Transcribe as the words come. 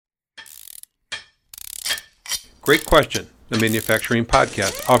Great Question, the manufacturing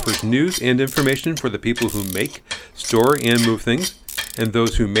podcast, offers news and information for the people who make, store, and move things, and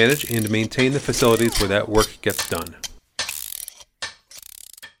those who manage and maintain the facilities where that work gets done.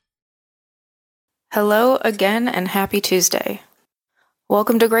 Hello again and happy Tuesday.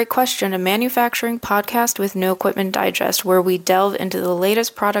 Welcome to Great Question, a manufacturing podcast with New Equipment Digest, where we delve into the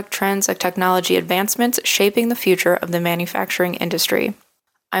latest product trends and technology advancements shaping the future of the manufacturing industry.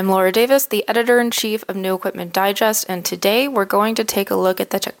 I'm Laura Davis, the editor-in-chief of New Equipment Digest, and today we're going to take a look at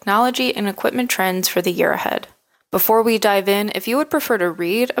the technology and equipment trends for the year ahead. Before we dive in, if you would prefer to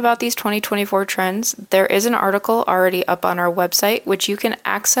read about these 2024 trends, there is an article already up on our website, which you can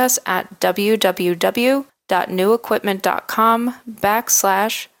access at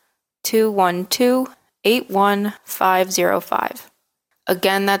www.newequipment.com/212-81505.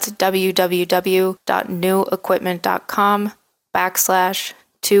 Again, that's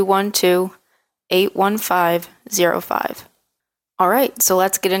www.newequipment.com/212-81505. All right, so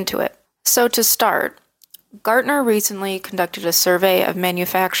let's get into it. So to start, Gartner recently conducted a survey of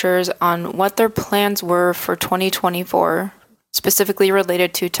manufacturers on what their plans were for 2024, specifically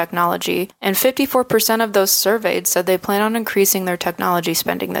related to technology, and 54% of those surveyed said they plan on increasing their technology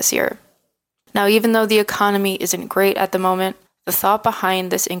spending this year. Now, even though the economy isn't great at the moment, the thought behind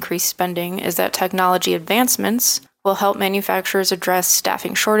this increased spending is that technology advancements will help manufacturers address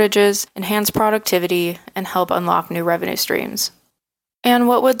staffing shortages, enhance productivity, and help unlock new revenue streams. And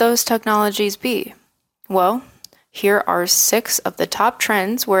what would those technologies be? Well, here are 6 of the top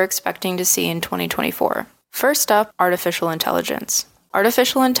trends we're expecting to see in 2024. First up, artificial intelligence.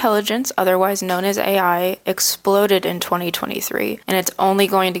 Artificial intelligence, otherwise known as AI, exploded in 2023, and it's only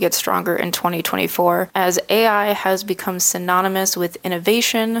going to get stronger in 2024 as AI has become synonymous with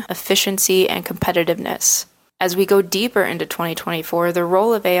innovation, efficiency, and competitiveness. As we go deeper into 2024, the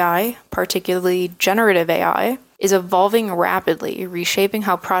role of AI, particularly generative AI, is evolving rapidly, reshaping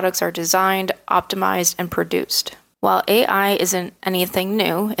how products are designed, optimized, and produced. While AI isn't anything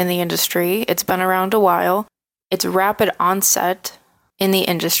new in the industry, it's been around a while, its rapid onset in the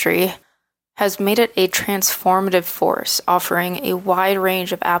industry has made it a transformative force, offering a wide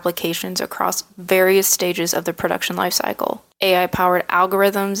range of applications across various stages of the production lifecycle. AI-powered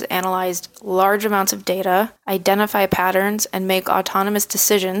algorithms analyze large amounts of data, identify patterns, and make autonomous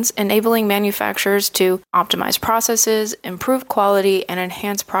decisions, enabling manufacturers to optimize processes, improve quality, and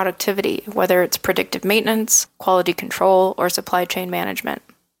enhance productivity, whether it's predictive maintenance, quality control, or supply chain management.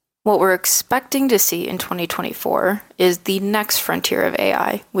 What we're expecting to see in 2024 is the next frontier of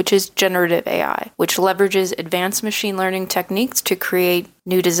AI, which is generative AI, which leverages advanced machine learning techniques to create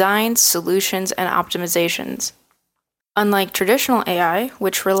new designs, solutions, and optimizations. Unlike traditional AI,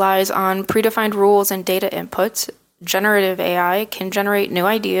 which relies on predefined rules and data inputs, generative AI can generate new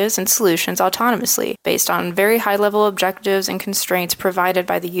ideas and solutions autonomously based on very high-level objectives and constraints provided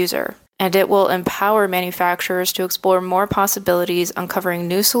by the user. And it will empower manufacturers to explore more possibilities, uncovering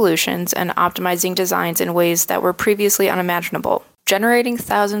new solutions and optimizing designs in ways that were previously unimaginable. Generating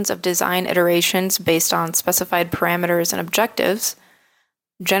thousands of design iterations based on specified parameters and objectives,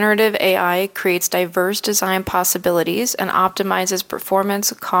 generative AI creates diverse design possibilities and optimizes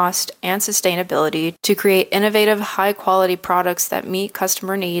performance, cost, and sustainability to create innovative, high-quality products that meet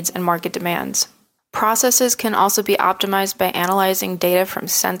customer needs and market demands. Processes can also be optimized by analyzing data from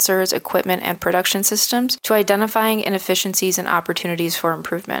sensors, equipment, and production systems to identifying inefficiencies and opportunities for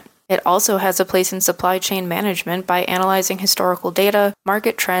improvement. It also has a place in supply chain management by analyzing historical data,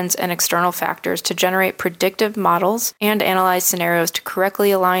 market trends, and external factors to generate predictive models and analyze scenarios to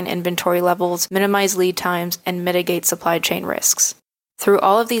correctly align inventory levels, minimize lead times, and mitigate supply chain risks. Through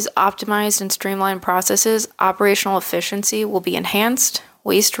all of these optimized and streamlined processes, operational efficiency will be enhanced,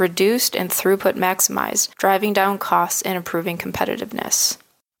 waste reduced, and throughput maximized, driving down costs and improving competitiveness.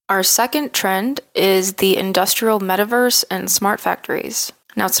 Our second trend is the industrial metaverse and smart factories.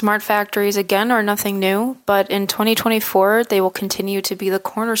 Now, smart factories, again, are nothing new, but in 2024, they will continue to be the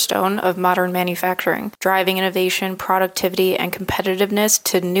cornerstone of modern manufacturing, driving innovation, productivity, and competitiveness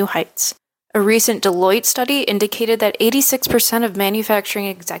to new heights. A recent Deloitte study indicated that 86% of manufacturing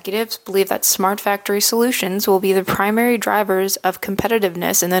executives believe that smart factory solutions will be the primary drivers of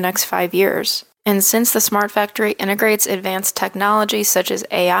competitiveness in the next 5 years. And since the smart factory integrates advanced technology such as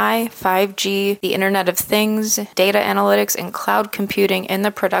AI, 5G, the Internet of Things, data analytics, and cloud computing in the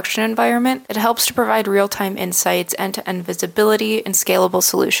production environment, it helps to provide real-time insights, end-to-end visibility, and scalable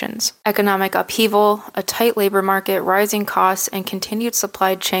solutions. Economic upheaval, a tight labor market, rising costs, and continued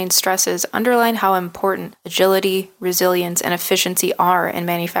supply chain stresses underline how important agility, resilience, and efficiency are in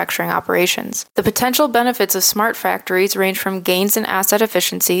manufacturing operations. The potential benefits of smart factories range from gains in asset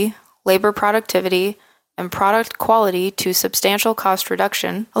efficiency, labor productivity, and product quality to substantial cost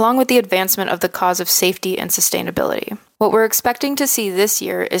reduction, along with the advancement of the cause of safety and sustainability. What we're expecting to see this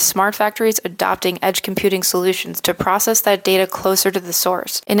year is smart factories adopting edge computing solutions to process that data closer to the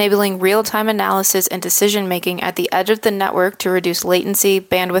source, enabling real-time analysis and decision-making at the edge of the network to reduce latency,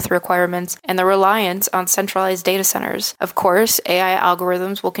 bandwidth requirements, and the reliance on centralized data centers. Of course, AI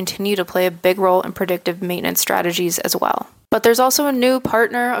algorithms will continue to play a big role in predictive maintenance strategies as well. But there's also a new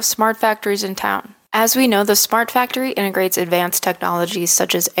partner of smart factories in town. As we know, the smart factory integrates advanced technologies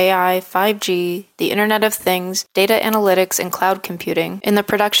such as AI, 5G, the Internet of Things, data analytics, and cloud computing in the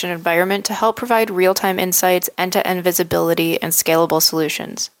production environment to help provide real-time insights, end-to-end visibility, and scalable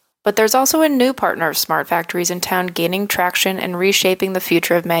solutions. But there's also a new partner of smart factories in town gaining traction and reshaping the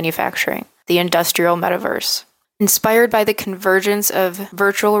future of manufacturing, the industrial metaverse. Inspired by the convergence of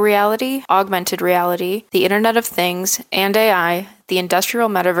virtual reality, augmented reality, the Internet of Things, and AI, the industrial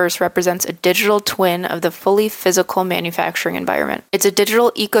metaverse represents a digital twin of the fully physical manufacturing environment. It's a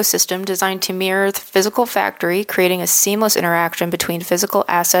digital ecosystem designed to mirror the physical factory, creating a seamless interaction between physical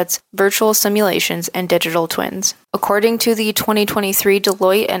assets, virtual simulations, and digital twins. According to the 2023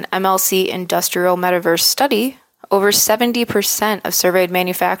 Deloitte and MLC Industrial Metaverse Study, over 70% of surveyed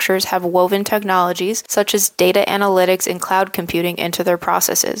manufacturers have woven technologies such as data analytics and cloud computing into their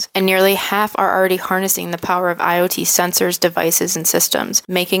processes, and nearly half are already harnessing the power of IoT sensors, devices, and systems,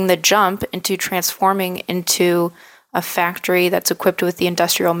 making the jump into transforming into a factory that's equipped with the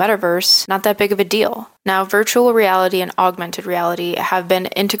industrial metaverse not that big of a deal. Now, virtual reality and augmented reality have been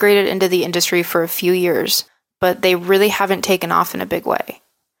integrated into the industry for a few years, but they really haven't taken off in a big way.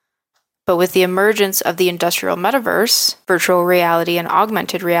 But with the emergence of the industrial metaverse, virtual reality and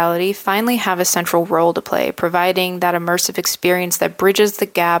augmented reality finally have a central role to play, providing that immersive experience that bridges the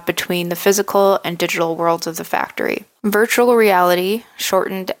gap between the physical and digital worlds of the factory. Virtual reality,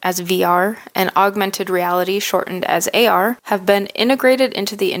 shortened as VR, and augmented reality, shortened as AR, have been integrated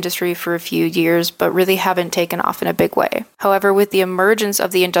into the industry for a few years, but really haven't taken off in a big way. However, with the emergence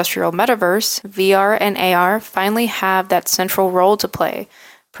of the industrial metaverse, VR and AR finally have that central role to play,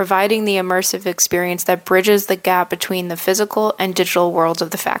 providing the immersive experience that bridges the gap between the physical and digital worlds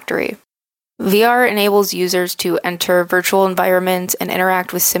of the factory. VR enables users to enter virtual environments and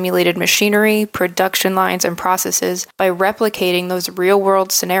interact with simulated machinery, production lines, and processes by replicating those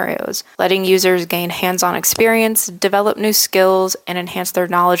real-world scenarios, letting users gain hands-on experience, develop new skills, and enhance their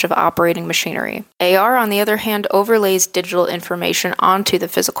knowledge of operating machinery. AR, on the other hand, overlays digital information onto the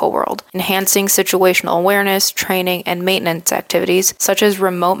physical world, enhancing situational awareness, training, and maintenance activities such as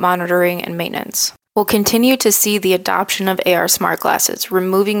remote monitoring and maintenance. We'll continue to see the adoption of AR smart glasses,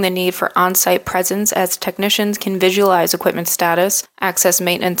 removing the need for on-site presence as technicians can visualize equipment status, access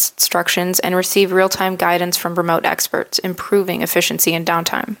maintenance instructions, and receive real-time guidance from remote experts, improving efficiency and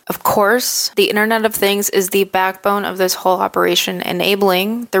downtime. Of course, the Internet of Things is the backbone of this whole operation,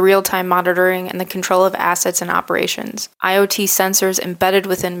 enabling the real-time monitoring and the control of assets and operations. IoT sensors embedded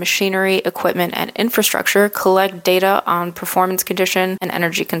within machinery, equipment, and infrastructure collect data on performance condition and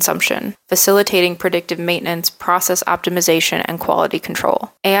energy consumption, facilitating predictive maintenance, process optimization, and quality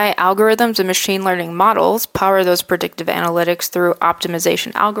control. AI algorithms and machine learning models power those predictive analytics through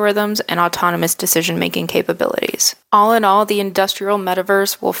optimization algorithms and autonomous decision-making capabilities. All in all, the industrial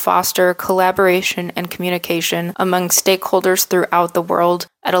metaverse will foster collaboration and communication among stakeholders throughout the world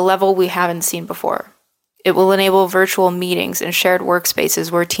at a level we haven't seen before. It will enable virtual meetings and shared workspaces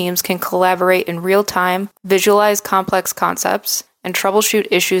where teams can collaborate in real time, visualize complex concepts, and troubleshoot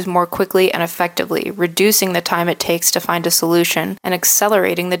issues more quickly and effectively, reducing the time it takes to find a solution and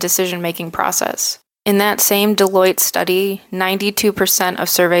accelerating the decision-making process. In that same Deloitte study, 92% of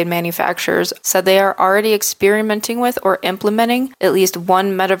surveyed manufacturers said they are already experimenting with or implementing at least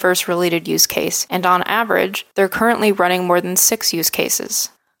one metaverse-related use case, and on average, they're currently running more than 6 use cases.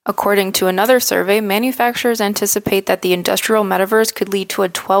 According to another survey, manufacturers anticipate that the industrial metaverse could lead to a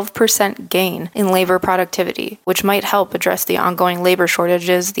 12% gain in labor productivity, which might help address the ongoing labor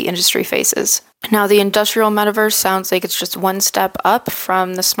shortages the industry faces. Now, the industrial metaverse sounds like it's just one step up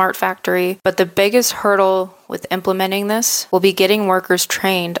from the smart factory, but the biggest hurdle with implementing this will be getting workers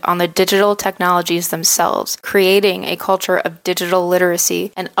trained on the digital technologies themselves, creating a culture of digital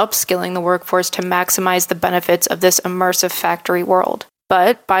literacy, and upskilling the workforce to maximize the benefits of this immersive factory world.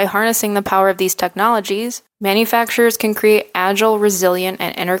 But by harnessing the power of these technologies, manufacturers can create agile, resilient,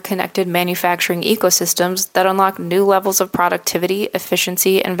 and interconnected manufacturing ecosystems that unlock new levels of productivity,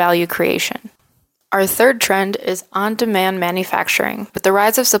 efficiency, and value creation. Our third trend is on-demand manufacturing. With the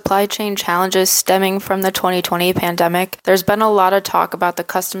rise of supply chain challenges stemming from the 2020 pandemic, there's been a lot of talk about the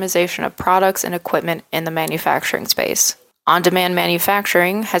customization of products and equipment in the manufacturing space. On-demand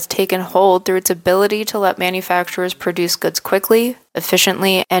manufacturing has taken hold through its ability to let manufacturers produce goods quickly,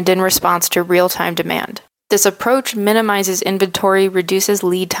 efficiently, and in response to real-time demand. This approach minimizes inventory, reduces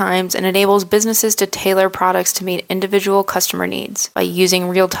lead times, and enables businesses to tailor products to meet individual customer needs. By using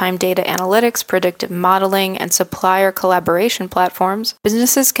real-time data analytics, predictive modeling, and supplier collaboration platforms,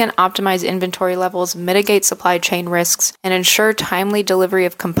 businesses can optimize inventory levels, mitigate supply chain risks, and ensure timely delivery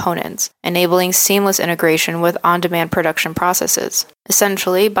of components, enabling seamless integration with on-demand production processes.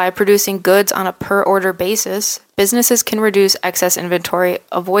 Essentially, by producing goods on a per-order basis, businesses can reduce excess inventory,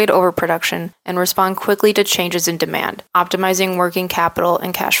 avoid overproduction, and respond quickly to changes in demand, optimizing working capital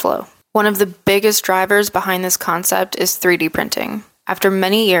and cash flow. One of the biggest drivers behind this concept is 3D printing. After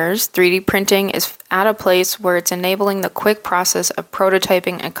many years, 3D printing is at a place where it's enabling the quick process of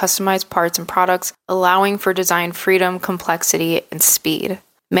prototyping and customized parts and products, allowing for design freedom, complexity, and speed.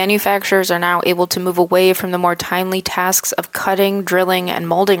 Manufacturers are now able to move away from the more timely tasks of cutting, drilling, and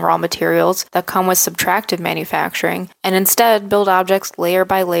molding raw materials that come with subtractive manufacturing, and instead build objects layer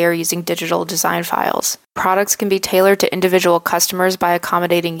by layer using digital design files. Products can be tailored to individual customers by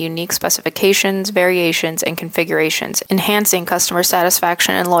accommodating unique specifications, variations, and configurations, enhancing customer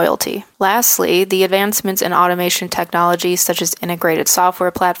satisfaction and loyalty. Lastly, the advancements in automation technologies such as integrated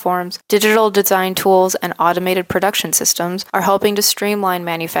software platforms, digital design tools, and automated production systems are helping to streamline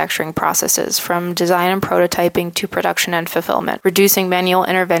manufacturing processes from design and prototyping to production and fulfillment, reducing manual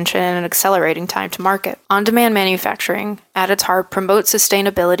intervention and accelerating time to market. On-demand manufacturing, at its heart, promotes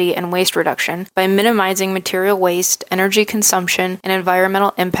sustainability and waste reduction by minimizing material waste, energy consumption, and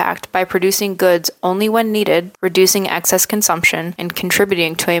environmental impact by producing goods only when needed, reducing excess consumption, and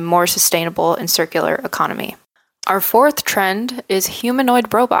contributing to a more sustainable and circular economy. Our fourth trend is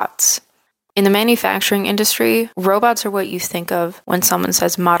humanoid robots. In the manufacturing industry, robots are what you think of when someone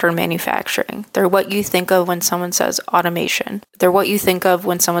says modern manufacturing. They're what you think of when someone says automation. They're what you think of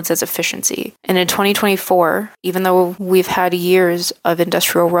when someone says efficiency. And in 2024, even though we've had years of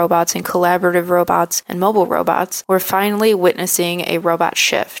industrial robots and collaborative robots and mobile robots, we're finally witnessing a robot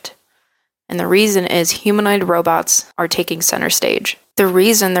shift. And the reason is humanoid robots are taking center stage. The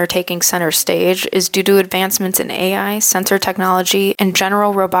reason they're taking center stage is due to advancements in AI, sensor technology, and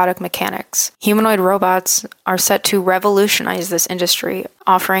general robotic mechanics. Humanoid robots are set to revolutionize this industry,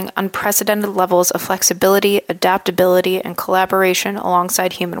 offering unprecedented levels of flexibility, adaptability, and collaboration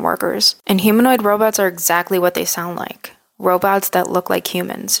alongside human workers. And humanoid robots are exactly what they sound like. Robots that look like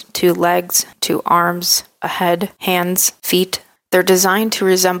humans. 2 legs, 2 arms, a head, hands, feet. They're designed to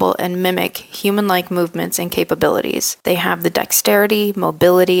resemble and mimic human-like movements and capabilities. They have the dexterity,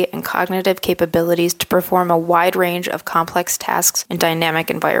 mobility, and cognitive capabilities to perform a wide range of complex tasks in dynamic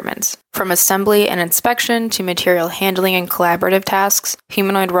environments. From assembly and inspection to material handling and collaborative tasks,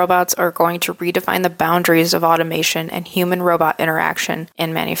 humanoid robots are going to redefine the boundaries of automation and human-robot interaction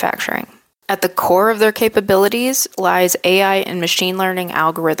in manufacturing. At the core of their capabilities lies AI and machine learning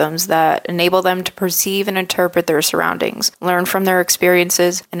algorithms that enable them to perceive and interpret their surroundings, learn from their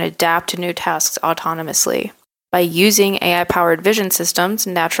experiences, and adapt to new tasks autonomously. By using AI-powered vision systems,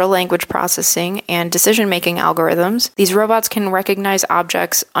 natural language processing, and decision-making algorithms, these robots can recognize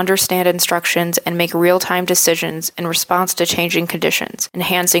objects, understand instructions, and make real-time decisions in response to changing conditions,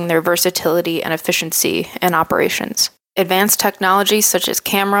 enhancing their versatility and efficiency in operations. Advanced technologies such as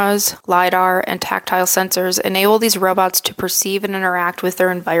cameras, LiDAR, and tactile sensors enable these robots to perceive and interact with their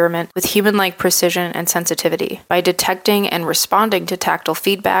environment with human-like precision and sensitivity. By detecting and responding to tactile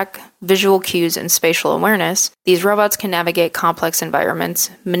feedback, visual cues, and spatial awareness, these robots can navigate complex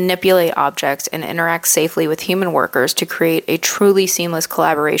environments, manipulate objects, and interact safely with human workers to create a truly seamless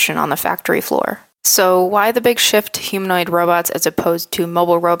collaboration on the factory floor. So why the big shift to humanoid robots as opposed to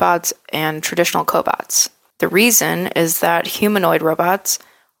mobile robots and traditional cobots? The reason is that humanoid robots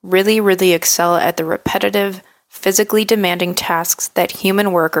really excel at the repetitive, physically demanding tasks that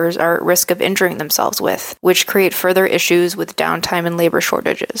human workers are at risk of injuring themselves with, which create further issues with downtime and labor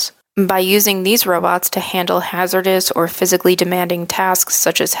shortages. By using these robots to handle hazardous or physically demanding tasks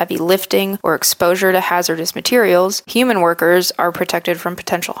such as heavy lifting or exposure to hazardous materials, human workers are protected from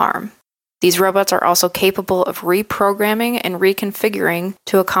potential harm. These robots are also capable of reprogramming and reconfiguring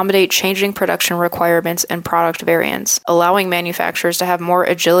to accommodate changing production requirements and product variants, allowing manufacturers to have more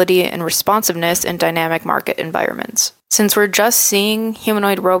agility and responsiveness in dynamic market environments. Since we're just seeing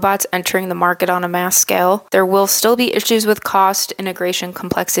humanoid robots entering the market on a mass scale, there will still be issues with cost, integration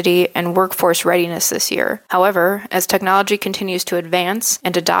complexity, and workforce readiness this year. However, as technology continues to advance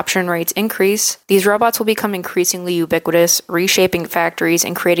and adoption rates increase, these robots will become increasingly ubiquitous, reshaping factories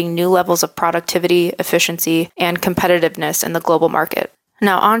and creating new levels of productivity, efficiency, and competitiveness in the global market.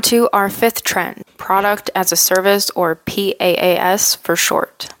 Now on to our fifth trend, product as a service, or PaaS for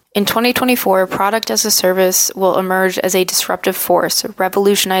short. In 2024, product as a service will emerge as a disruptive force,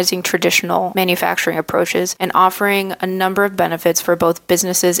 revolutionizing traditional manufacturing approaches and offering a number of benefits for both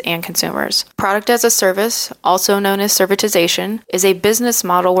businesses and consumers. Product as a service, also known as servitization, is a business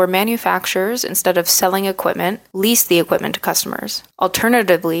model where manufacturers, instead of selling equipment, lease the equipment to customers.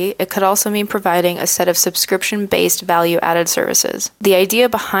 Alternatively, it could also mean providing a set of subscription-based value-added services. The idea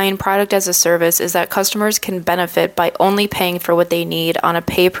behind product as a service is that customers can benefit by only paying for what they need on a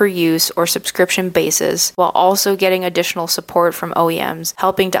pay-per-use or subscription basis, while also getting additional support from OEMs,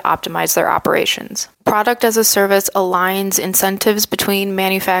 helping to optimize their operations. Product as a service aligns incentives between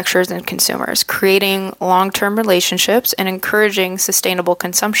manufacturers and consumers, creating long-term relationships and encouraging sustainable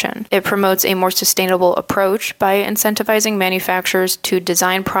consumption. It promotes a more sustainable approach by incentivizing manufacturers to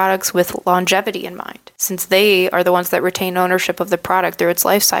design products with longevity in mind, since they are the ones that retain ownership of the product through its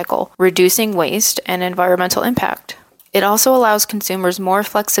life cycle, reducing waste and environmental impact. It also allows consumers more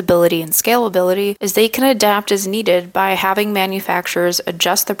flexibility and scalability, as they can adapt as needed by having manufacturers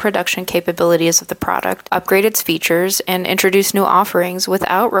adjust the production capabilities of the product, upgrade its features, and introduce new offerings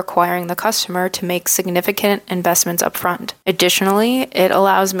without requiring the customer to make significant investments upfront. Additionally, it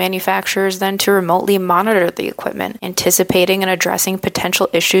allows manufacturers then to remotely monitor the equipment, anticipating and addressing potential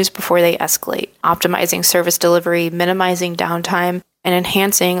issues before they escalate, optimizing service delivery, minimizing downtime, and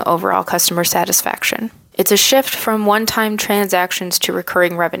enhancing overall customer satisfaction. It's a shift from one-time transactions to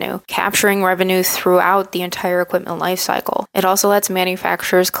recurring revenue, capturing revenue throughout the entire equipment lifecycle. It also lets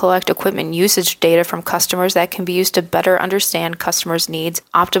manufacturers collect equipment usage data from customers that can be used to better understand customers' needs,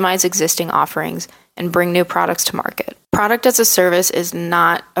 optimize existing offerings, and bring new products to market. Product as a service is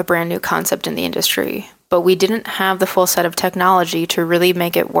not a brand new concept in the industry, but we didn't have the full set of technology to really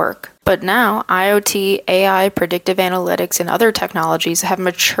make it work. But now, IoT, AI, predictive analytics, and other technologies have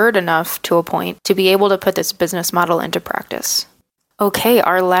matured enough to a point to be able to put this business model into practice. Okay,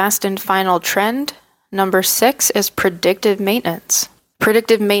 our last and final trend, number 6, is predictive maintenance.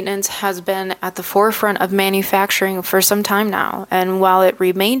 Predictive maintenance has been at the forefront of manufacturing for some time now, and while it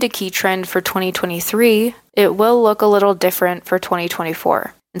remained a key trend for 2023, it will look a little different for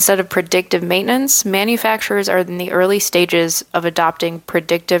 2024. Instead of predictive maintenance, manufacturers are in the early stages of adopting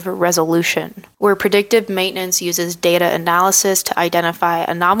predictive resolution, where predictive maintenance uses data analysis to identify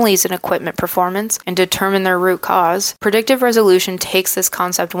anomalies in equipment performance and determine their root cause. Predictive resolution takes this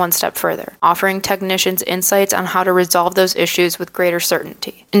concept one step further, offering technicians insights on how to resolve those issues with greater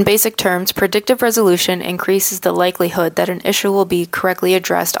certainty. In basic terms, predictive resolution increases the likelihood that an issue will be correctly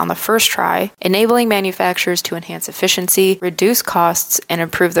addressed on the first try, enabling manufacturers to enhance efficiency, reduce costs, and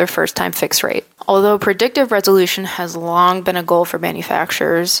improve their first-time fix rate. Although predictive resolution has long been a goal for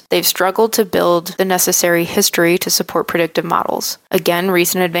manufacturers, they've struggled to build the necessary history to support predictive models. Again,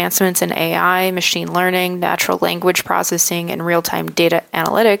 recent advancements in AI, machine learning, natural language processing, and real-time data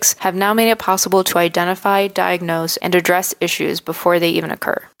analytics have now made it possible to identify, diagnose, and address issues before they even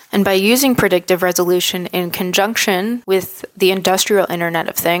occur. And by using predictive resolution in conjunction with the industrial Internet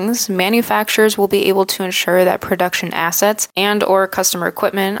of Things, manufacturers will be able to ensure that production assets and/or customer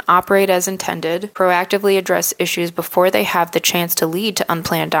equipment operate as intended, proactively address issues before they have the chance to lead to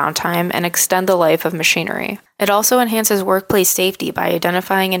unplanned downtime, and extend the life of machinery. It also enhances workplace safety by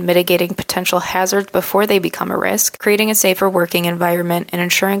identifying and mitigating potential hazards before they become a risk, creating a safer working environment, and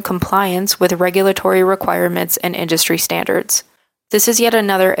ensuring compliance with regulatory requirements and industry standards. This is yet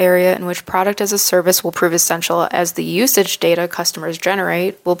another area in which product as a service will prove essential, as the usage data customers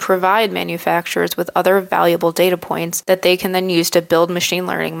generate will provide manufacturers with other valuable data points that they can then use to build machine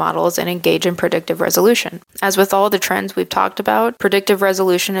learning models and engage in predictive resolution. As with all the trends we've talked about, predictive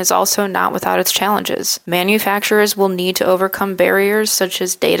resolution is also not without its challenges. Manufacturers will need to overcome barriers such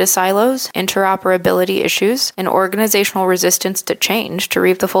as data silos, interoperability issues, and organizational resistance to change to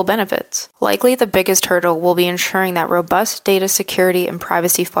reap the full benefits. Likely the biggest hurdle will be ensuring that robust data security and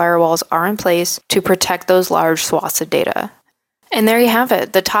privacy firewalls are in place to protect those large swaths of data. And there you have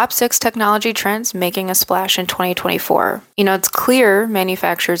it, the top 6 technology trends making a splash in 2024. It's clear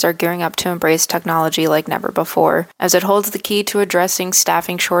manufacturers are gearing up to embrace technology like never before, as it holds the key to addressing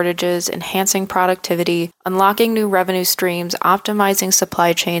staffing shortages, enhancing productivity, unlocking new revenue streams, optimizing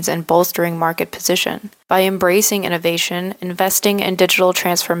supply chains, and bolstering market position. By embracing innovation, investing in digital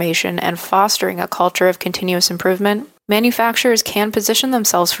transformation, and fostering a culture of continuous improvement, manufacturers can position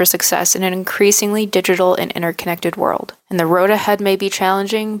themselves for success in an increasingly digital and interconnected world. And the road ahead may be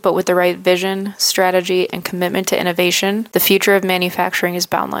challenging, but with the right vision, strategy, and commitment to innovation, the future of manufacturing is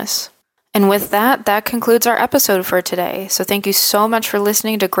boundless. And with that concludes our episode for today. So thank you so much for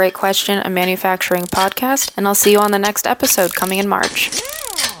listening to Great Question, a manufacturing podcast, and I'll see you on the next episode coming in March.